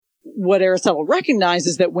what Aristotle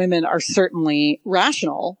recognizes that women are certainly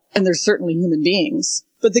rational and they're certainly human beings.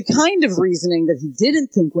 But the kind of reasoning that he didn't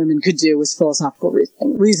think women could do was philosophical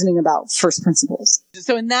reasoning about first principles.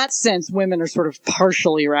 So in that sense, women are sort of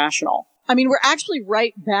partially rational. I mean, we're actually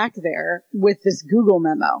right back there with this Google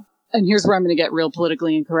memo. And here's where I'm going to get real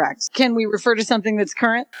politically incorrect. Can we refer to something that's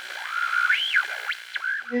current?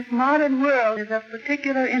 This modern world is of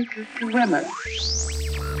particular interest to women.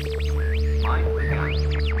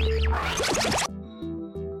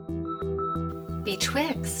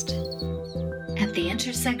 Betwixt, at the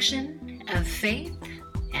intersection of faith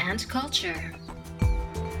and culture.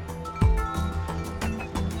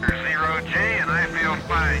 Zero J, and I feel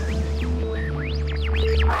fine.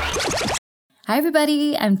 Hi,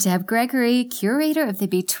 everybody. I'm Deb Gregory, curator of the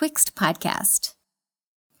Betwixt podcast.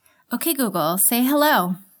 Okay, Google, say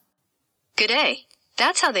hello. Good day.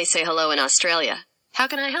 That's how they say hello in Australia. How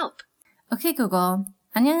can I help? Okay, Google,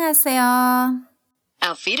 안녕하세요.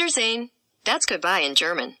 Auf Wiedersehen. That's goodbye in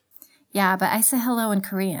German. Yeah, but I say hello in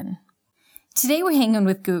Korean. Today we're hanging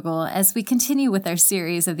with Google as we continue with our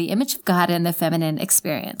series of the image of God and the feminine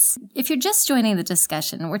experience. If you're just joining the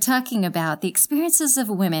discussion, we're talking about the experiences of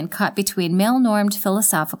women caught between male-normed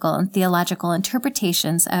philosophical and theological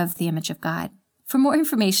interpretations of the image of God. For more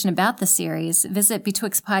information about the series, visit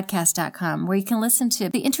betwixtpodcast.com, where you can listen to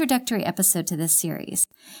the introductory episode to this series,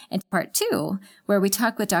 and part 2, where we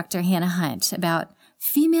talk with Dr. Hannah Hunt about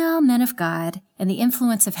female men of God and the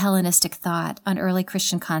influence of Hellenistic thought on early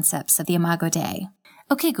Christian concepts of the Imago Dei.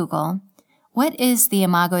 Okay, Google, what is the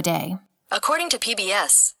Imago Dei? According to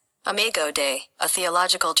PBS, Imago Dei, a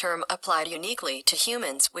theological term applied uniquely to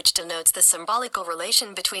humans, which denotes the symbolical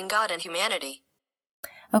relation between God and humanity.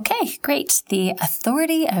 Okay, great. The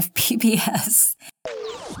authority of PBS.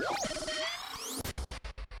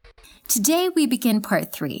 Today we begin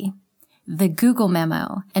part 3, the Google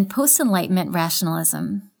memo and post-Enlightenment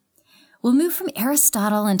rationalism. We'll move from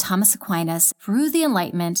Aristotle and Thomas Aquinas through the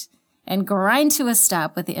Enlightenment and grind to a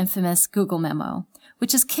stop with the infamous Google memo,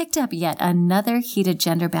 which has kicked up yet another heated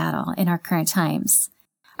gender battle in our current times.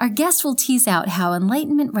 Our guest will tease out how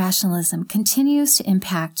Enlightenment rationalism continues to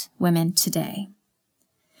impact women today.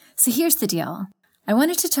 So here's the deal. I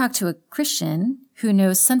wanted to talk to a Christian who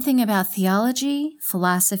knows something about theology,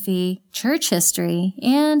 philosophy, church history,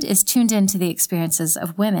 and is tuned into the experiences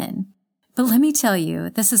of women. But let me tell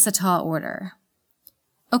you, this is a tall order.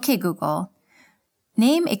 Okay, Google,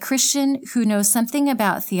 name a Christian who knows something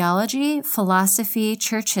about theology, philosophy,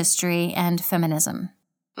 church history, and feminism.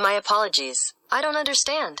 My apologies. I don't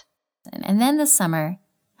understand. And then this summer,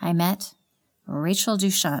 I met Rachel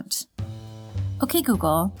Duchant. Okay,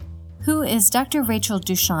 Google, who is Dr. Rachel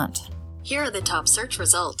Duchant? Here are the top search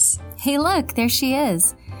results. Hey, look, there she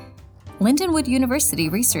is. Lindenwood University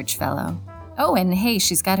Research Fellow. Oh, and hey,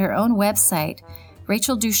 she's got her own website,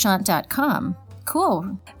 rachelduchant.com.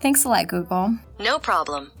 Cool. Thanks a lot, Google. No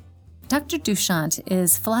problem. Dr. Duchant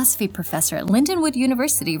is philosophy professor at Lindenwood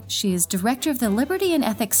University. She is director of the Liberty and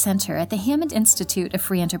Ethics Center at the Hammond Institute of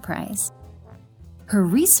Free Enterprise. Her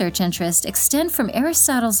research interests extend from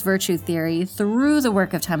Aristotle's virtue theory through the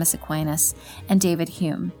work of Thomas Aquinas and David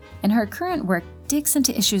Hume, and her current work digs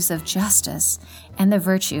into issues of justice and the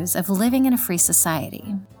virtues of living in a free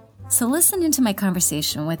society. So listen into my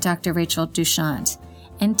conversation with Dr. Rachel Duchant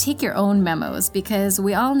and take your own memos, because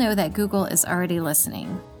we all know that Google is already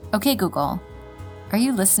listening. Okay, Google, are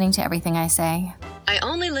you listening to everything I say? I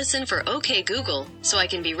only listen for OK Google, so I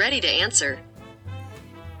can be ready to answer.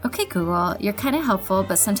 Okay, Google, you're kind of helpful,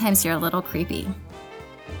 but sometimes you're a little creepy.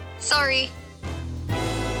 Sorry.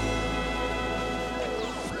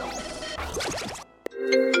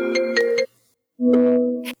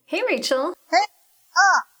 Hey, Rachel. Hey,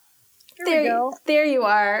 Here we go. There you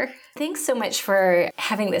are. Thanks so much for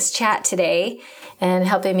having this chat today and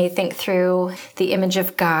helping me think through the image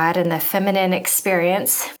of God and the feminine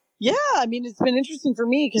experience. Yeah, I mean, it's been interesting for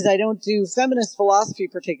me because I don't do feminist philosophy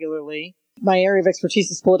particularly. My area of expertise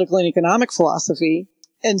is political and economic philosophy.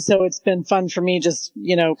 And so it's been fun for me just,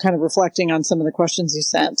 kind of reflecting on some of the questions you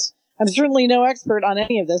sent. I'm certainly no expert on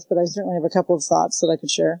any of this, but I certainly have a couple of thoughts that I could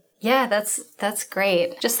share. Yeah, that's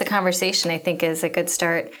great. Just the conversation, I think, is a good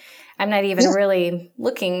start. I'm not even really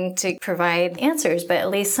looking to provide answers, but at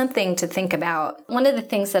least something to think about. One of the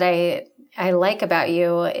things that I like about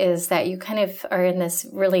you is that you kind of are in this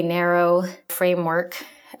really narrow framework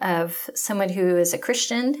of someone who is a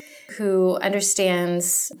Christian, who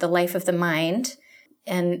understands the life of the mind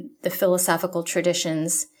and the philosophical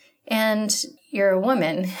traditions, and you're a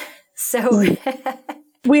woman. So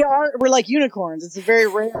we're like unicorns. It's very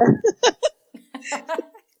rare.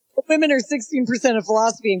 women are 16% of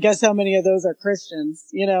philosophy, and guess how many of those are Christians?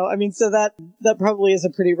 I mean, so that probably is a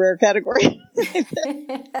pretty rare category.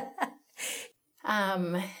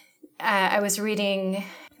 I was reading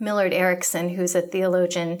Millard Erickson, who's a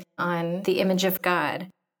theologian, on the image of God.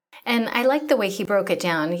 And I like the way he broke it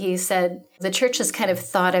down. He said the church has kind of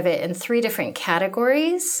thought of it in 3 different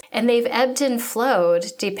categories, and they've ebbed and flowed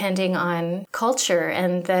depending on culture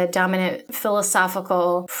and the dominant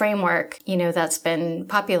philosophical framework, that's been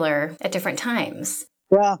popular at different times.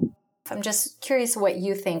 Wow. I'm just curious what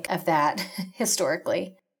you think of that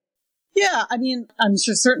historically. Yeah, I mean, I'm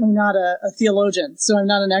certainly not a theologian, so I'm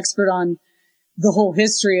not an expert on the whole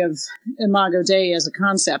history of Imago Dei as a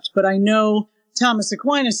concept, but I know Thomas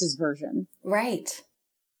Aquinas' version. Right.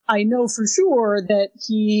 I know for sure that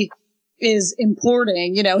he is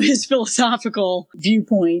importing, his philosophical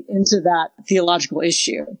viewpoint into that theological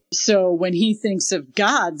issue. So when he thinks of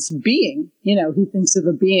God's being, he thinks of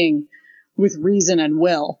a being with reason and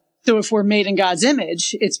will. So if we're made in God's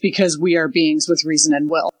image, it's because we are beings with reason and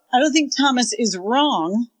will. I don't think Thomas is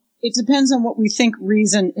wrong. It depends on what we think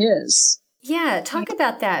reason is. Yeah, talk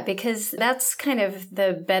about that, because that's kind of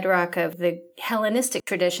the bedrock of the Hellenistic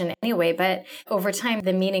tradition anyway, but over time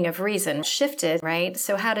the meaning of reason shifted, right?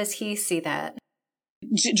 So how does he see that?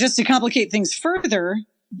 Just to complicate things further,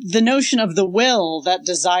 the notion of the will, that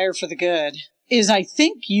desire for the good, is, I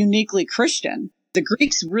think, uniquely Christian. The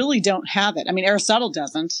Greeks really don't have it. I mean, Aristotle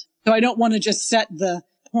doesn't. So I don't want to just set the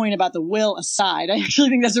point about the will aside. I actually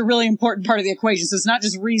think that's a really important part of the equation. So it's not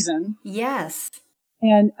just reason. Yes.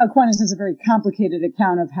 And Aquinas has a very complicated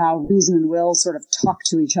account of how reason and will sort of talk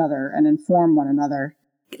to each other and inform one another.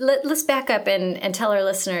 Let's back up and tell our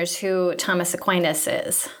listeners who Thomas Aquinas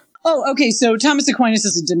is. Oh, okay. So Thomas Aquinas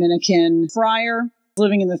is a Dominican friar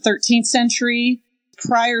living in the 13th century.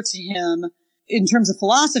 Prior to him, in terms of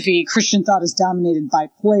philosophy, Christian thought is dominated by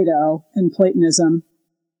Plato and Platonism.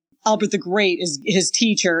 Albert the Great, his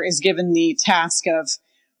teacher, is given the task of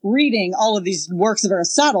reading all of these works of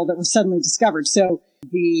Aristotle that were suddenly discovered. So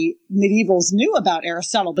the medievals knew about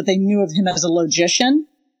Aristotle, but they knew of him as a logician.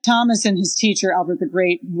 Thomas and his teacher, Albert the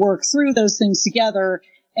Great, work through those things together,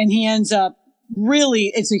 and he ends up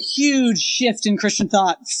it's a huge shift in Christian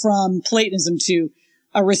thought from Platonism to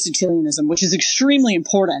Aristotelianism, which is extremely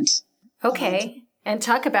important. Okay. And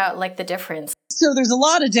talk about the difference. So there's a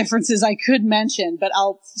lot of differences I could mention, but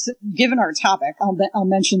given our topic, I'll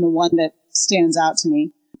mention the one that stands out to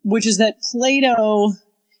me, which is that Plato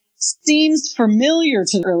seems familiar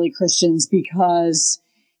to early Christians because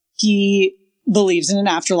he believes in an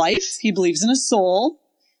afterlife. He believes in a soul.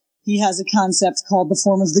 He has a concept called the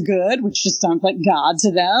form of the good, which just sounds like God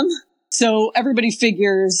to them. So everybody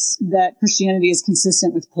figures that Christianity is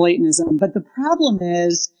consistent with Platonism. But the problem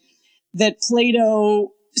is that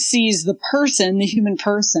Plato sees the person, the human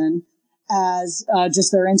person, as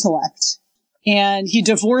just their intellect. And he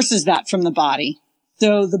divorces that from the body.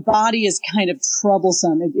 So the body is kind of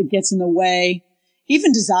troublesome. It gets in the way.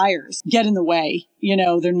 Even desires get in the way.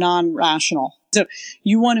 They're non-rational. So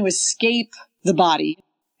you want to escape the body.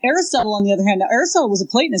 Aristotle, on the other hand, now Aristotle was a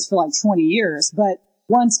Platonist for 20 years, but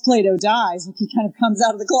once Plato dies, he kind of comes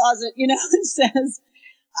out of the closet, and says,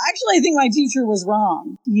 actually, I think my teacher was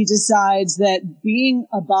wrong. He decides that being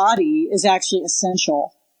a body is actually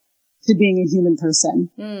essential to being a human person.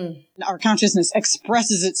 Our consciousness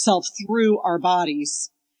expresses itself through our bodies.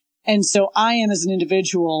 And so I am, as an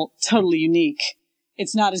individual, totally unique.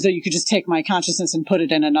 It's not as though you could just take my consciousness and put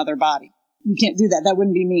it in another body. You can't do that. That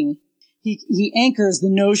wouldn't be me. He anchors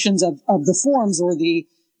the notions of the forms or the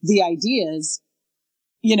ideas,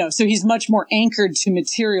 so he's much more anchored to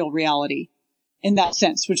material reality in that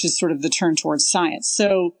sense, which is sort of the turn towards science.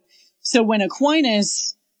 So when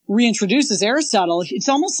Aquinas reintroduces Aristotle, it's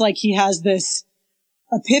almost like he has this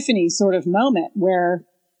epiphany sort of moment where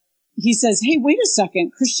he says, hey, wait a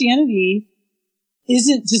second, Christianity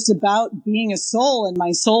isn't just about being a soul and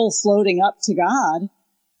my soul floating up to God.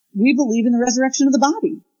 We believe in the resurrection of the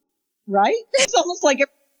body, right? It's almost like we've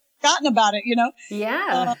forgotten about it,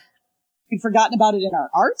 Yeah. We've forgotten about it in our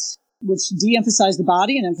art, which de-emphasized the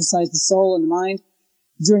body and emphasized the soul and the mind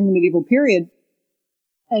during the medieval period.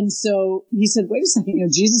 And so he said, wait a second,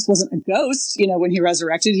 Jesus wasn't a ghost, when he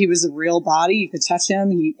resurrected. He was a real body. You could touch him.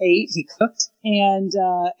 He ate, he cooked. And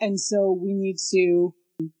so we need to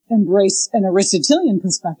embrace an Aristotelian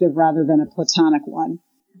perspective rather than a Platonic one.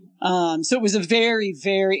 So it was a very,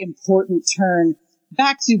 very important turn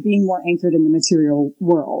back to being more anchored in the material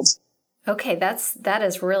world. Okay, that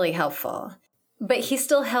is really helpful. But he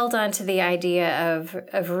still held on to the idea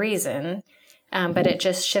of reason, but it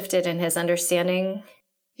just shifted in his understanding.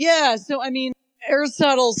 Yeah. So, I mean,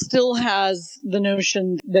 Aristotle still has the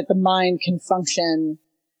notion that the mind can function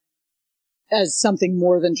as something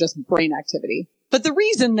more than just brain activity. But the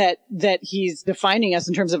reason that he's defining us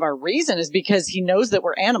in terms of our reason is because he knows that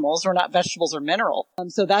we're animals. We're not vegetables or mineral.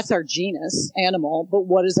 So that's our genus, animal. But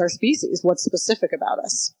what is our species? What's specific about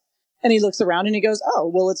us? And he looks around and he goes,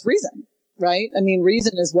 oh, well, it's reason, right? I mean,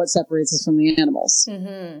 reason is what separates us from the animals.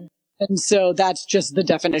 Mm-hmm. And so that's just the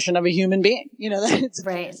definition of a human being. That's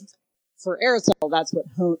right. For Aristotle, that's what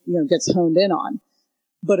gets honed in on.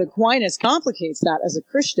 But Aquinas complicates that as a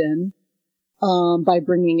Christian by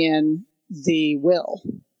bringing in the will.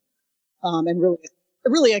 And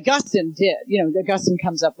really Augustine did. Augustine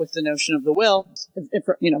comes up with the notion of the will,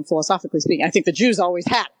 philosophically speaking. I think the Jews always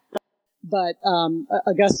had it. But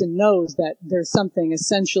Augustine knows that there's something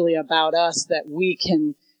essentially about us that we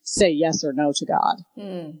can say yes or no to God.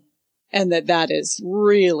 Mm. And that is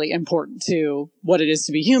really important to what it is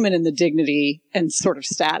to be human and the dignity and sort of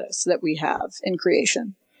status that we have in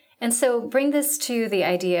creation. And so bring this to the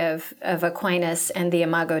idea of Aquinas and the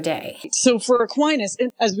Imago Dei. So for Aquinas,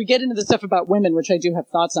 as we get into the stuff about women, which I do have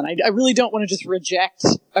thoughts on, I really don't want to just reject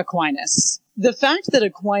Aquinas. The fact that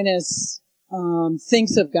Aquinas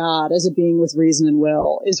thinks of God as a being with reason and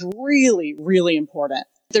will is really, really important.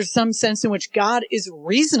 There's some sense in which God is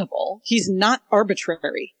reasonable. He's not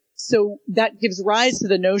arbitrary. So that gives rise to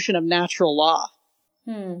the notion of natural law.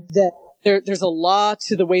 That there's a law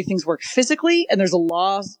to the way things work physically, and there's a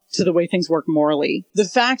law to the way things work morally. The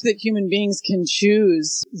fact that human beings can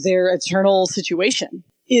choose their eternal situation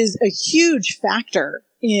is a huge factor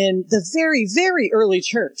in the very, very early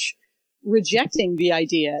church, rejecting the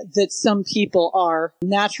idea that some people are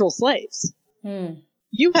natural slaves.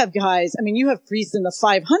 You have you have priests in the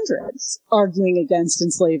 500s arguing against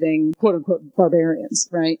enslaving, quote unquote, barbarians,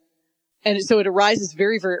 right? And so it arises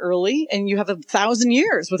very, very early, and you have 1,000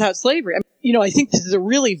 years without slavery. I think this is a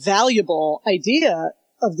really valuable idea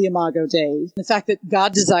of the Imago Dei. The fact that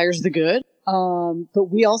God desires the good,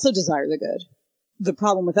 but we also desire the good. The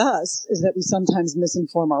problem with us is that we sometimes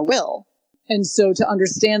misinform our will. And so to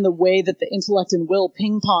understand the way that the intellect and will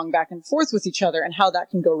ping pong back and forth with each other and how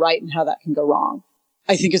that can go right and how that can go wrong,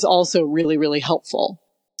 I think is also really, really helpful.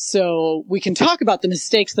 So we can talk about the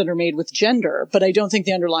mistakes that are made with gender, but I don't think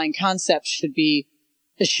the underlying concept should be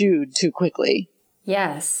eschewed too quickly.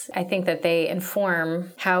 Yes, I think that they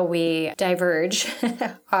inform how we diverge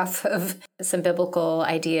off of some biblical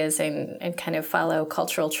ideas and kind of follow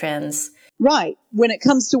cultural trends. Right. When it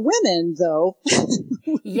comes to women, though.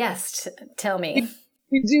 Yes, tell me.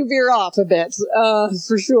 We do veer off a bit,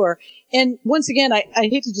 for sure. And once again, I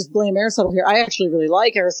hate to just blame Aristotle here. I actually really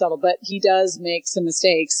like Aristotle, but he does make some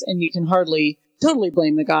mistakes, and you can hardly totally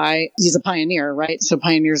blame the guy. He's a pioneer, right? So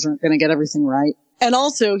pioneers aren't going to get everything right. And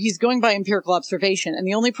also, he's going by empirical observation. And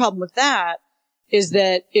the only problem with that is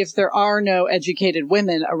that if there are no educated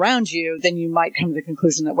women around you, then you might come to the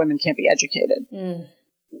conclusion that women can't be educated.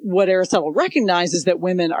 What Aristotle recognizes is that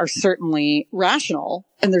women are certainly rational,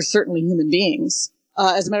 and they're certainly human beings.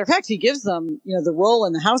 As a matter of fact, he gives them, the role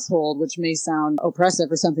in the household, which may sound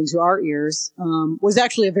oppressive or something to our ears, was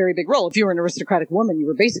actually a very big role. If you were an aristocratic woman, you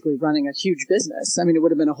were basically running a huge business. I mean, it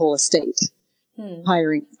would have been a whole estate,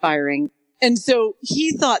 hiring, firing. And so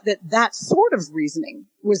he thought that sort of reasoning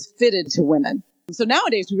was fitted to women. So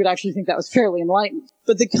nowadays, we would actually think that was fairly enlightened.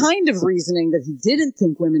 But the kind of reasoning that he didn't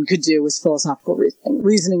think women could do was philosophical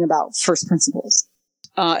reasoning about first principles.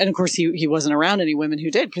 And of course, he wasn't around any women who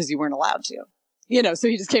did because you weren't allowed to. So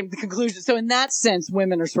he just came to the conclusion. So in that sense,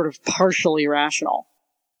 women are sort of partially rational.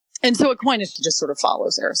 And so Aquinas just sort of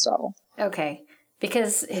follows Aristotle. Okay.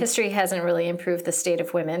 Because history hasn't really improved the state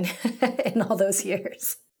of women in all those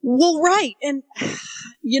years. Well, right. And,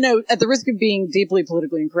 at the risk of being deeply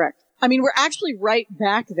politically incorrect, we're actually right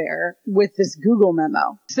back there with this Google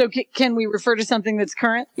memo. So can we refer to something that's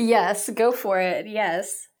current? Yes, go for it.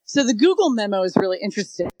 Yes. So the Google memo is really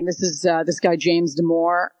interesting. This is this guy, James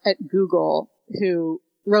Damore at Google, who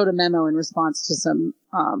wrote a memo in response to some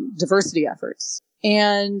diversity efforts.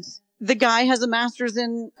 And the guy has a master's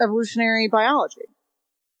in evolutionary biology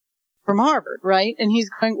from Harvard, right? And he's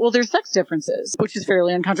going, well, there's sex differences, which is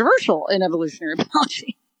fairly uncontroversial in evolutionary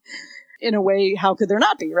biology. In a way, how could there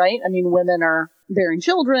not be, right? Women are bearing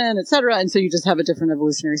children, et cetera. And so you just have a different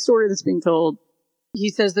evolutionary story that's being told. He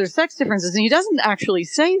says there's sex differences, and he doesn't actually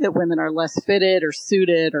say that women are less fitted or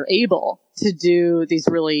suited or able to do these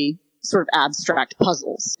really sort of abstract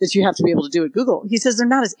puzzles that you have to be able to do at Google. He says they're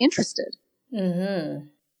not as interested. Mm-hmm.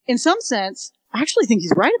 In some sense, I actually think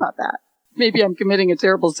he's right about that. Maybe I'm committing a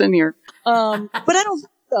terrible sin here. But I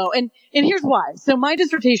though. And here's why. So my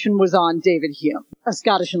dissertation was on David Hume, a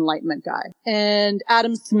Scottish Enlightenment guy, and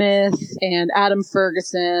Adam Smith and Adam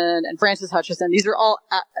Ferguson and Francis Hutcheson. These are all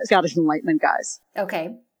Scottish Enlightenment guys.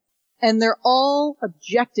 Okay. And they're all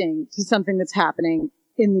objecting to something that's happening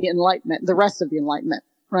in the Enlightenment, the rest of the Enlightenment,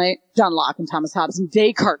 right? John Locke and Thomas Hobbes and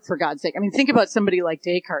Descartes, for God's sake. I mean, think about somebody like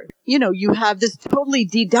Descartes. You know, you have this totally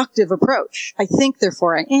deductive approach. I think,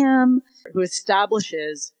 therefore I am, who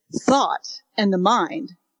establishes thought and the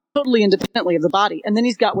mind totally independently of the body. And then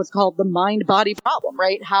he's got what's called the mind-body problem,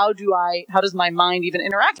 right? How does my mind even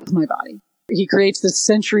interact with my body? He creates this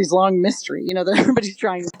centuries-long mystery, you know, that everybody's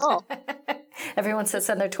trying to solve. Everyone sits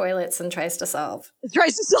on their toilets and tries to solve.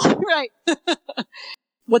 Right.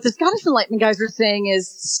 What the Scottish Enlightenment guys are saying is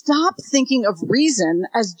stop thinking of reason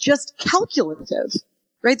as just calculative,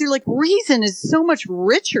 right? They're like, reason is so much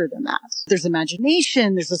richer than that. There's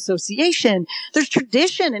imagination, there's association, there's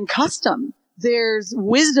tradition and custom, there's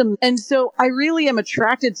wisdom. And so I really am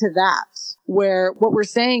attracted to that, where what we're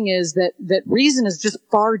saying is that reason is just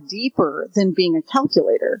far deeper than being a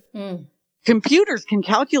calculator. Computers can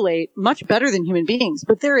calculate much better than human beings,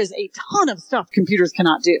 but there is a ton of stuff computers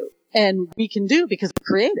cannot do. And we can do because we're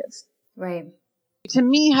creative. Right. To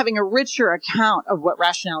me, having a richer account of what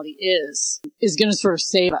rationality is going to sort of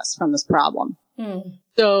save us from this problem.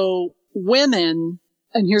 So women,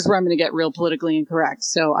 and here's where I'm going to get real politically incorrect.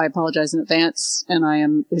 So I apologize in advance, and I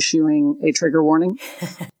am issuing a trigger warning.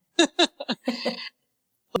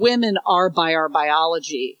 Women are, by our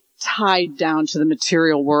biology, tied down to the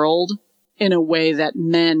material world in a way that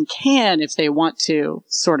men can, if they want to,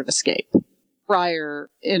 sort of escape. Friar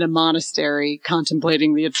in a monastery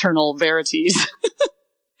contemplating the eternal verities,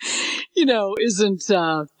 you know, isn't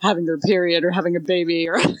having their period or having a baby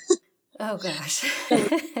or... Oh, gosh.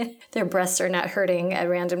 Their breasts are not hurting at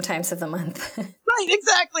random times of the month. Right,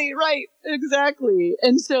 exactly.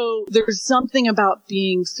 And so there's something about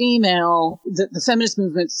being female that the feminist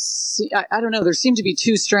movement, I don't know, there seem to be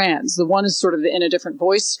two strands. The one is sort of the in a different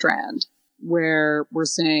voice strand, where we're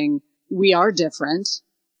saying we are different,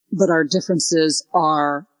 but our differences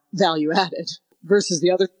are value added, versus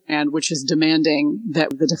the other strand, which is demanding that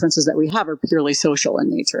the differences that we have are purely social in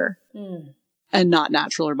nature and not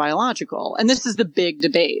natural or biological. And this is the big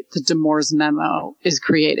debate that Damour's memo is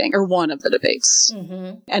creating, or one of the debates.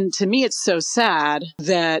 And to me, it's so sad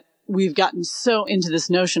that we've gotten so into this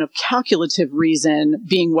notion of calculative reason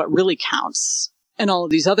being what really counts. And all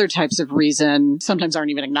of these other types of reason sometimes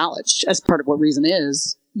aren't even acknowledged as part of what reason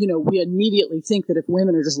is. You know, we immediately think that if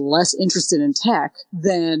women are just less interested in tech,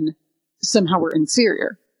 then somehow we're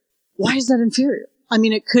inferior. Why is that inferior? I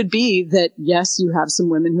mean, it could be that, yes, you have some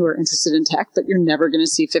women who are interested in tech, but you're never going to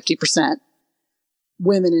see 50%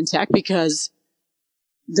 women in tech because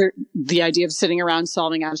the idea of sitting around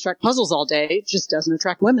solving abstract puzzles all day just doesn't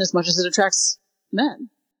attract women as much as it attracts men.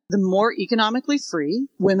 The more economically free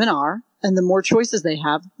women are and the more choices they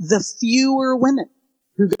have, the fewer women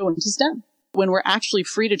who go into STEM. When we're actually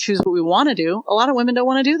free to choose what we want to do, a lot of women don't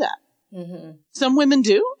want to do that. Some women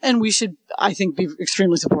do, and we should, I think, be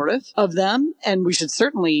extremely supportive of them. And we should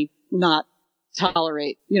certainly not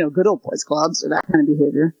tolerate, you know, good old boys clubs or that kind of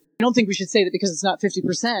behavior. I don't think we should say that because it's not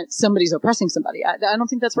 50%, somebody's oppressing somebody. I don't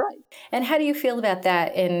think that's right. And how do you feel about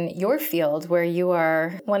that in your field where you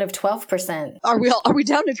are one of 12%? Are we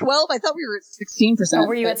down to 12? I thought we were at 16%. Oh,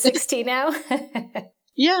 were you at 16 now?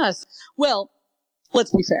 Yes. Well,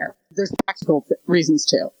 let's be fair. There's practical reasons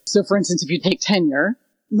too. So for instance, if you take tenure,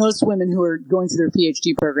 most women who are going through their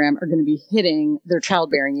PhD program are going to be hitting their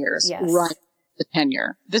childbearing years right to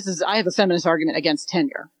tenure. I have a feminist argument against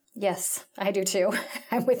tenure. Yes, I do too.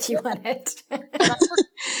 I'm with you on it.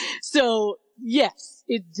 So yes,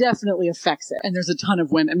 it definitely affects it. And there's a ton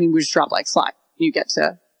of women. I mean, we just drop like fly. You get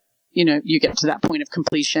to that point of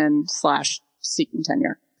completion / seeking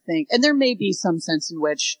tenure. And there may be some sense in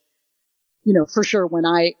which, you know, for sure, when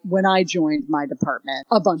I joined my department,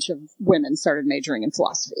 a bunch of women started majoring in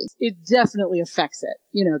philosophy. It definitely affects it,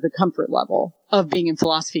 you know, the comfort level of being in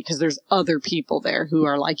philosophy because there's other people there who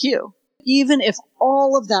are like you. Even if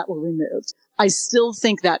all of that were removed, I still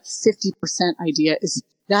think that 50% idea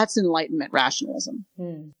that's Enlightenment rationalism.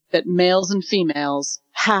 That males and females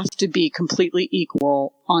have to be completely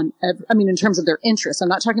equal in terms of their interests. I'm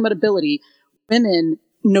not talking about ability. Women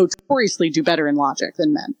notoriously do better in logic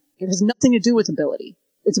than men. It has nothing to do with ability.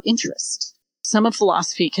 It's interest. Some of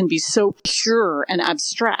philosophy can be so pure and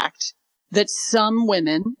abstract that some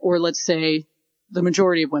women, or let's say the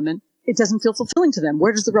majority of women, it doesn't feel fulfilling to them.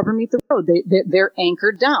 Where does the rubber meet the road? They're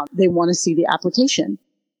anchored down. They want to see the application.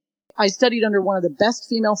 I studied under one of the best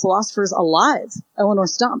female philosophers alive, Eleanor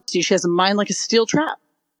Stump. She has a mind like a steel trap.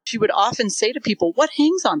 she would often say to people, what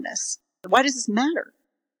hangs on this? Why does this matter?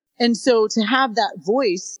 And so to have that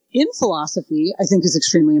voice in philosophy, I think is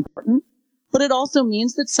extremely important. But it also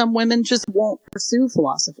means that some women just won't pursue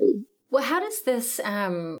philosophy. Well, how does this,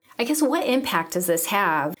 what impact does this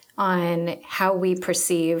have on how we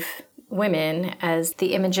perceive women as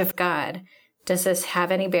the image of God? Does this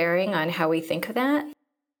have any bearing on how we think of that?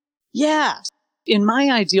 Yeah. In my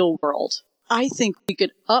ideal world, I think we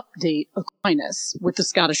could update Aquinas with the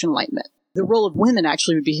Scottish Enlightenment. The role of women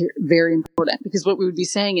actually would be very important, because what we would be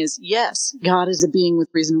saying is, yes, God is a being with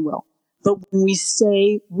reason and will. But when we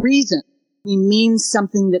say reason, we mean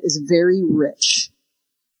something that is very rich.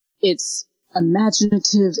 It's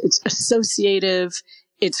imaginative, it's associative,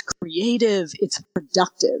 it's creative, it's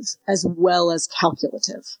productive, as well as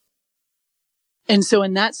calculative. And so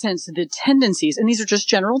in that sense, the tendencies, and these are just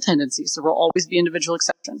general tendencies, there will always be individual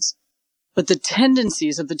exceptions, but the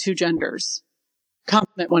tendencies of the two genders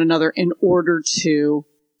complement one another in order to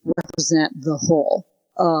represent the whole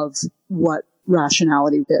of what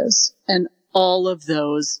rationality is. And all of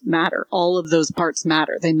those matter. All of those parts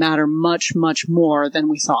matter. They matter much, much more than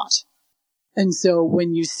we thought. And so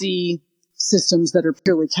when you see systems that are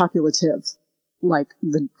purely calculative, like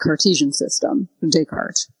the Cartesian system,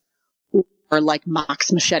 Descartes, or like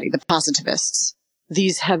Max Machete, the positivists,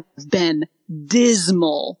 these have been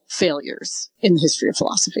dismal failures in the history of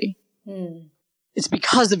philosophy. It's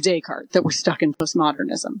because of Descartes that we're stuck in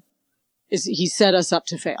postmodernism. He set us up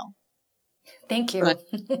to fail. Thank you. But,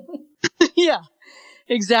 yeah,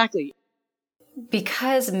 exactly.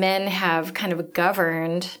 Because men have kind of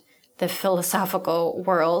governed the philosophical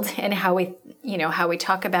world and how we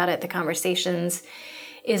talk about it, the conversations,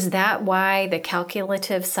 is that why the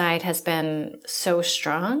calculative side has been so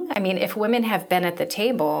strong? I mean, if women have been at the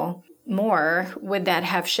table more, would that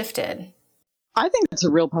have shifted? I think that's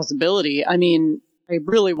a real possibility. I mean, I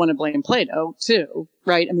really want to blame Plato too,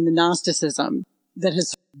 right? I mean, the Gnosticism that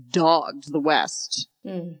has dogged the West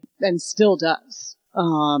and still does.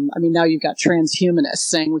 I mean, now you've got transhumanists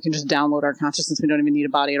saying we can just download our consciousness. We don't even need a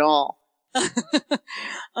body at all.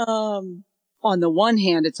 On the one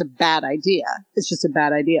hand, it's a bad idea. It's just a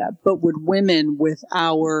bad idea. But would women with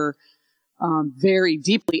our very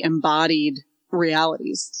deeply embodied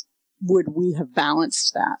realities, would we have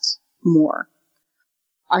balanced that more?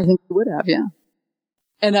 I think we would have, yeah.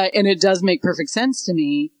 And it does make perfect sense to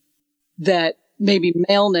me that maybe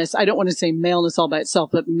maleness, I don't want to say maleness all by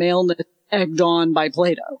itself, but maleness egged on by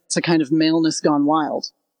Plato. It's a kind of maleness gone wild.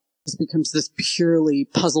 This becomes this purely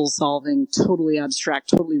puzzle solving, totally abstract,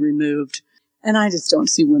 totally removed. And I just don't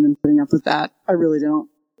see women putting up with that. I really don't.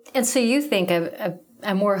 And so you think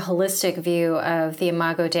a more holistic view of the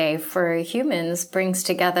Imago Dei for humans brings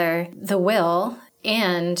together the will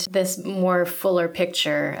and this more fuller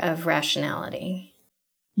picture of rationality.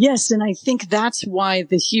 Yes, and I think that's why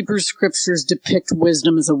the Hebrew scriptures depict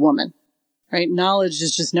wisdom as a woman, right? Knowledge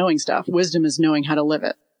is just knowing stuff. Wisdom is knowing how to live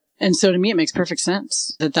it. And so to me, it makes perfect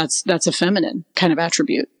sense that that's a feminine kind of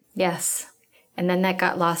attribute. Yes. And then that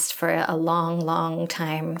got lost for a long, long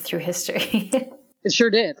time through history. It sure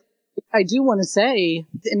did. I do want to say,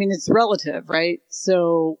 I mean, it's relative, right?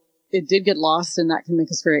 So it did get lost, and that can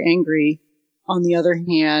make us very angry. On the other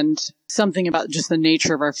hand, something about just the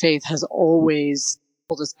nature of our faith has always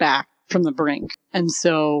pulled us back from the brink. And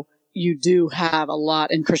so you do have a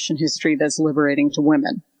lot in Christian history that's liberating to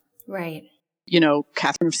women. Right. You know,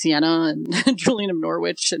 Catherine of Siena and Julian of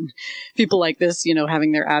Norwich and people like this, you know,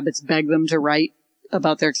 having their abbots beg them to write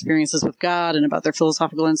about their experiences with God and about their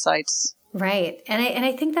philosophical insights. Right. And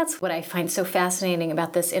I think that's what I find so fascinating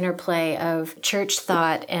about this interplay of church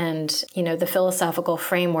thought and, you know, the philosophical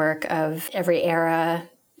framework of every era,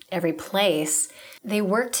 every place. They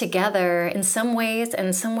work together in some ways and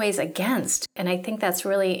in some ways against. And I think that's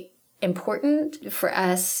really important for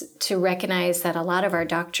us to recognize that a lot of our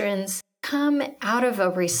doctrines come out of a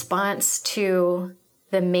response to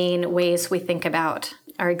the main ways we think about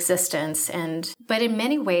our existence. But in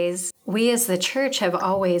many ways, we as the church have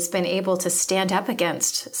always been able to stand up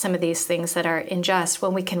against some of these things that are unjust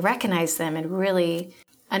when we can recognize them and really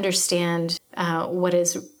understand what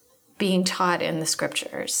is being taught in the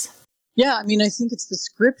scriptures. Yeah, I mean, I think it's the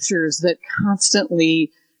scriptures that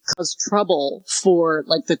constantly cause trouble for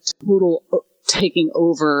like the total taking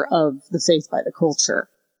over of the faith by the culture.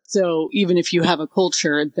 So even if you have a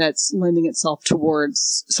culture that's lending itself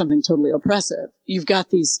towards something totally oppressive, you've got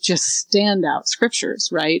these just standout scriptures,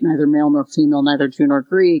 right? Neither male nor female, neither Jew nor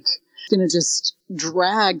Greek. It's going to just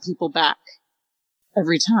drag people back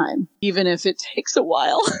every time, even if it takes a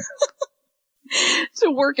while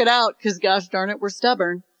to work it out, because gosh darn it, we're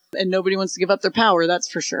stubborn and nobody wants to give up their power,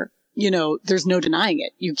 that's for sure. there's no denying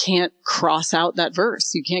it. You can't cross out that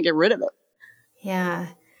verse. You can't get rid of it. Yeah.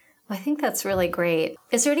 Well, I think that's really great.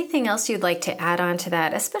 Is there anything else you'd like to add on to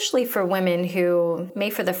that, especially for women who may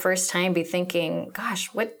for the first time be thinking, gosh,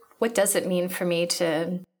 what does it mean for me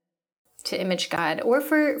to image God? Or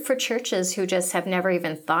for churches who just have never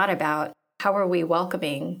even thought about how are we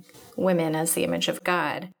welcoming women as the image of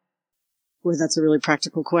God? Well, that's a really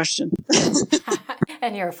practical question.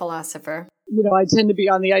 And you're a philosopher. I tend to be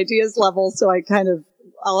on the ideas level, so I'd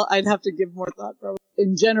have to give more thought.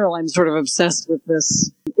 In general, I'm sort of obsessed with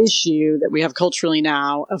this issue that we have culturally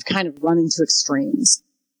now of kind of running to extremes.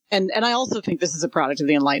 And I also think this is a product of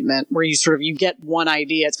the Enlightenment, where you get one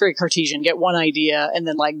idea. It's very Cartesian. Get one idea and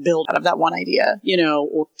then build out of that one idea,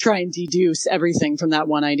 or try and deduce everything from that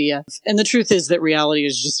one idea. And the truth is that reality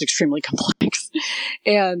is just extremely complex.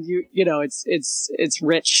 And it's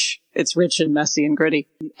rich. It's rich and messy and gritty.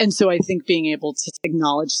 And so I think being able to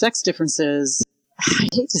acknowledge sex differences, I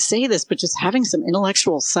hate to say this, but just having some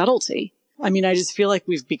intellectual subtlety. I just feel like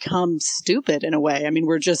we've become stupid in a way.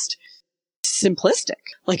 We're just simplistic.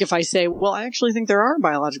 If I say, well, I actually think there are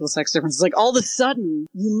biological sex differences, all of a sudden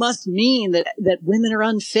you must mean that women are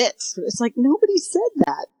unfit. It's nobody said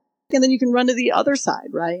that. And then you can run to the other side,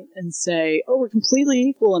 right? And say, oh, we're completely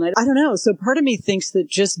equal. And I don't know. So part of me thinks that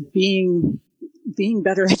just being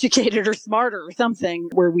better educated or smarter or something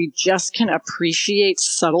where we just can appreciate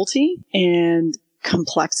subtlety and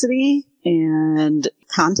complexity and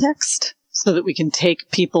context so that we can take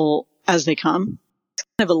people as they come.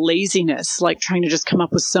 Kind of a laziness, trying to just come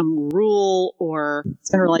up with some rule or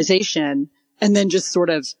generalization and then just sort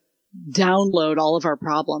of download all of our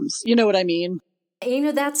problems. You know what I mean?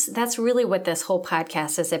 That's really what this whole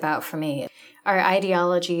podcast is about for me. Our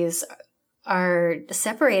ideologies are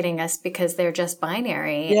separating us because they're just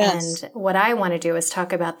binary. Yes. And what I want to do is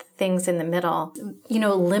talk about the things in the middle.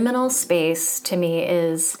 Liminal space to me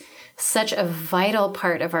is such a vital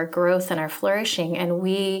part of our growth and our flourishing, and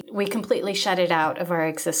we completely shut it out of our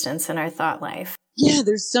existence and our thought life. Yeah,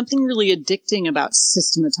 there's something really addicting about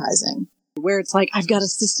systematizing, where it's I've got a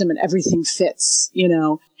system and everything fits,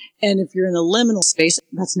 And if you're in a liminal space,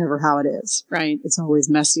 that's never how it is, right? It's always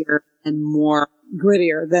messier and more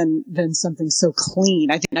grittier than something so clean.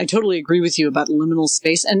 I totally agree with you about liminal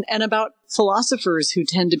space and about philosophers who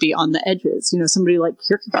tend to be on the edges, somebody like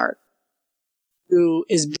Kierkegaard, who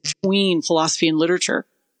is between philosophy and literature.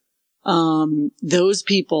 Those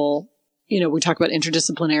people, we talk about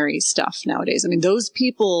interdisciplinary stuff nowadays. Those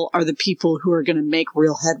people are the people who are going to make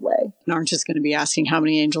real headway and aren't just going to be asking how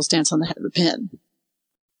many angels dance on the head of a pin.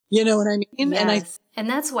 You know what I mean? Yes. And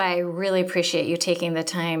that's why I really appreciate you taking the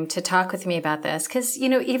time to talk with me about this. Because,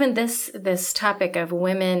 even this topic of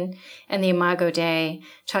women and the Imago Dei,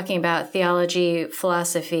 talking about theology,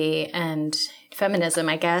 philosophy, and feminism,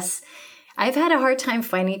 I guess, I've had a hard time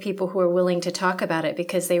finding people who are willing to talk about it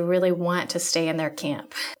because they really want to stay in their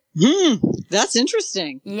camp. That's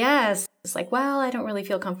interesting. Yes. It's well, I don't really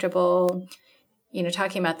feel comfortable,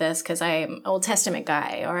 talking about this because I'm an Old Testament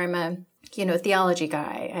guy, or I'm a theology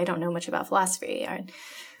guy. I don't know much about philosophy.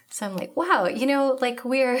 So I'm wow,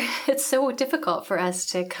 it's so difficult for us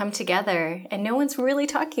to come together and no one's really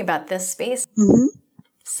talking about this space. Mm-hmm.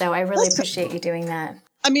 So I really appreciate you doing that.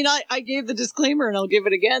 I gave the disclaimer and I'll give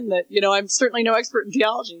it again that, I'm certainly no expert in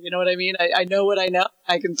theology. You know what I mean? I know what I know.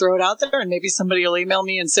 I can throw it out there and maybe somebody will email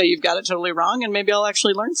me and say, you've got it totally wrong. And maybe I'll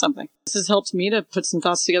actually learn something. This has helped me to put some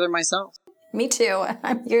thoughts together myself. Me too.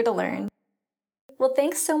 I'm here to learn. Well,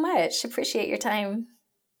 thanks so much. Appreciate your time.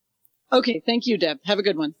 Okay. Thank you, Deb. Have a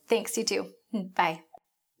good one. Thanks. You too. Bye.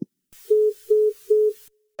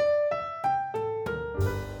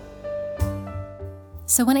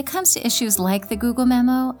 So when it comes to issues like the Google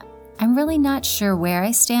memo, I'm really not sure where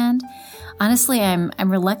I stand. Honestly, I'm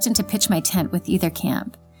reluctant to pitch my tent with either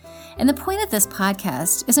camp. And the point of this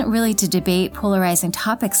podcast isn't really to debate polarizing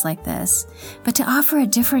topics like this, but to offer a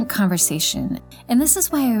different conversation. And this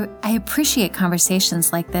is why I appreciate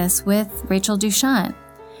conversations like this with Rachel Duchamp,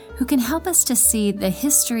 who can help us to see the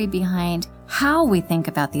history behind how we think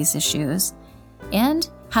about these issues and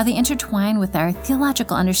how they intertwine with our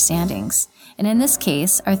theological understandings, and in this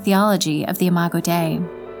case, our theology of the Imago Dei.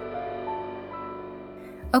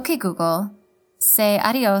 Okay, Google, say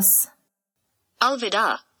adios.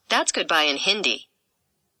 Alvida. That's goodbye in Hindi.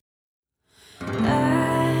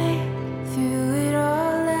 I threw it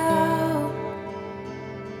all out.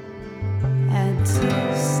 Had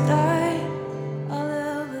to start all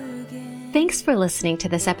over again. Thanks for listening to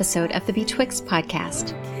this episode of the Betwixt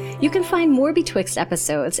podcast. You can find more Betwixt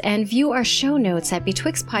episodes and view our show notes at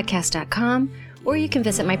betwixtpodcast.com or you can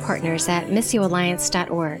visit my partners at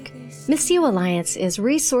MissioAlliance.org. Missio Alliance is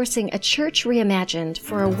resourcing a church reimagined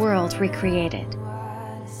for a world recreated.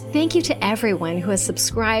 Thank you to everyone who has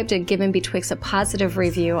subscribed and given Betwixt a positive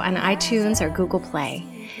review on iTunes or Google Play.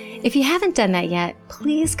 If you haven't done that yet,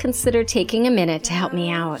 please consider taking a minute to help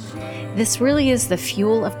me out. This really is the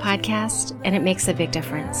fuel of podcast, and it makes a big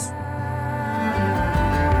difference.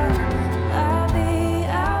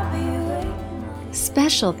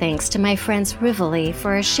 Special thanks to my friends Rivoli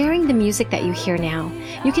for sharing the music that you hear now.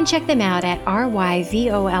 You can check them out at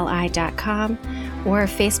ryvoli.com or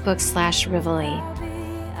Facebook/Rivoli.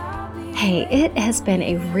 Hey, it has been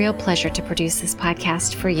a real pleasure to produce this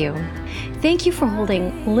podcast for you. Thank you for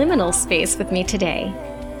holding liminal space with me today.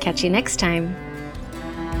 Catch you next time.